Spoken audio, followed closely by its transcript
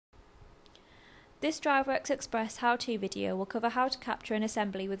This DriveWorksXpress how-to video will cover how to capture an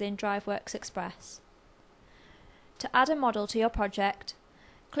assembly within DriveWorksXpress. To add a model to your project,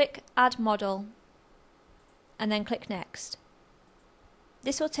 click Add Model and then click Next.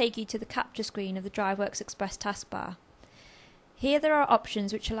 This will take you to the capture screen of the DriveWorksXpress taskbar. Here there are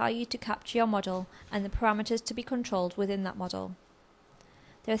options which allow you to capture your model and the parameters to be controlled within that model.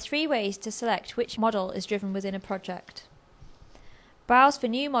 There are 3 ways to select which model is driven within a project. Browse for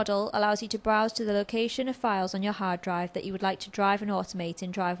New Model allows you to browse to the location of files on your hard drive that you would like to drive and automate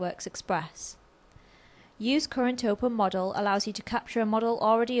in DriveWorksXpress. Use Current Open Model allows you to capture a model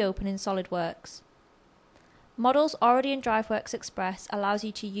already open in SolidWorks. Models already in DriveWorksXpress allows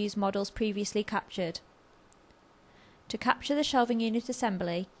you to use models previously captured. To capture the shelving unit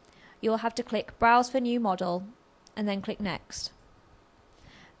assembly, you will have to click Browse for New Model and then click Next.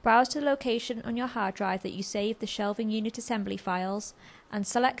 Browse to the location on your hard drive that you saved the shelving unit assembly files and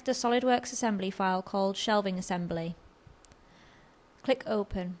select the SolidWorks assembly file called Shelving Assembly. Click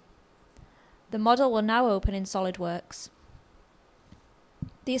Open. The model will now open in SolidWorks.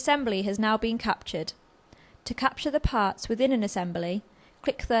 The assembly has now been captured. To capture the parts within an assembly,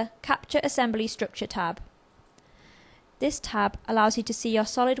 click the Capture Assembly Structure tab. This tab allows you to see your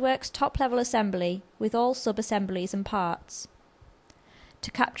SolidWorks top-level assembly with all sub-assemblies and parts. To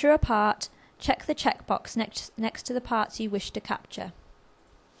capture a part, check the checkbox next to the parts you wish to capture.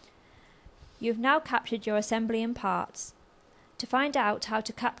 You have now captured your assembly and parts. To find out how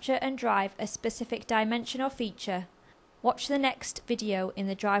to capture and drive a specific dimension or feature, watch the next video in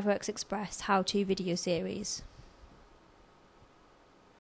the DriveWorksXpress how-to video series.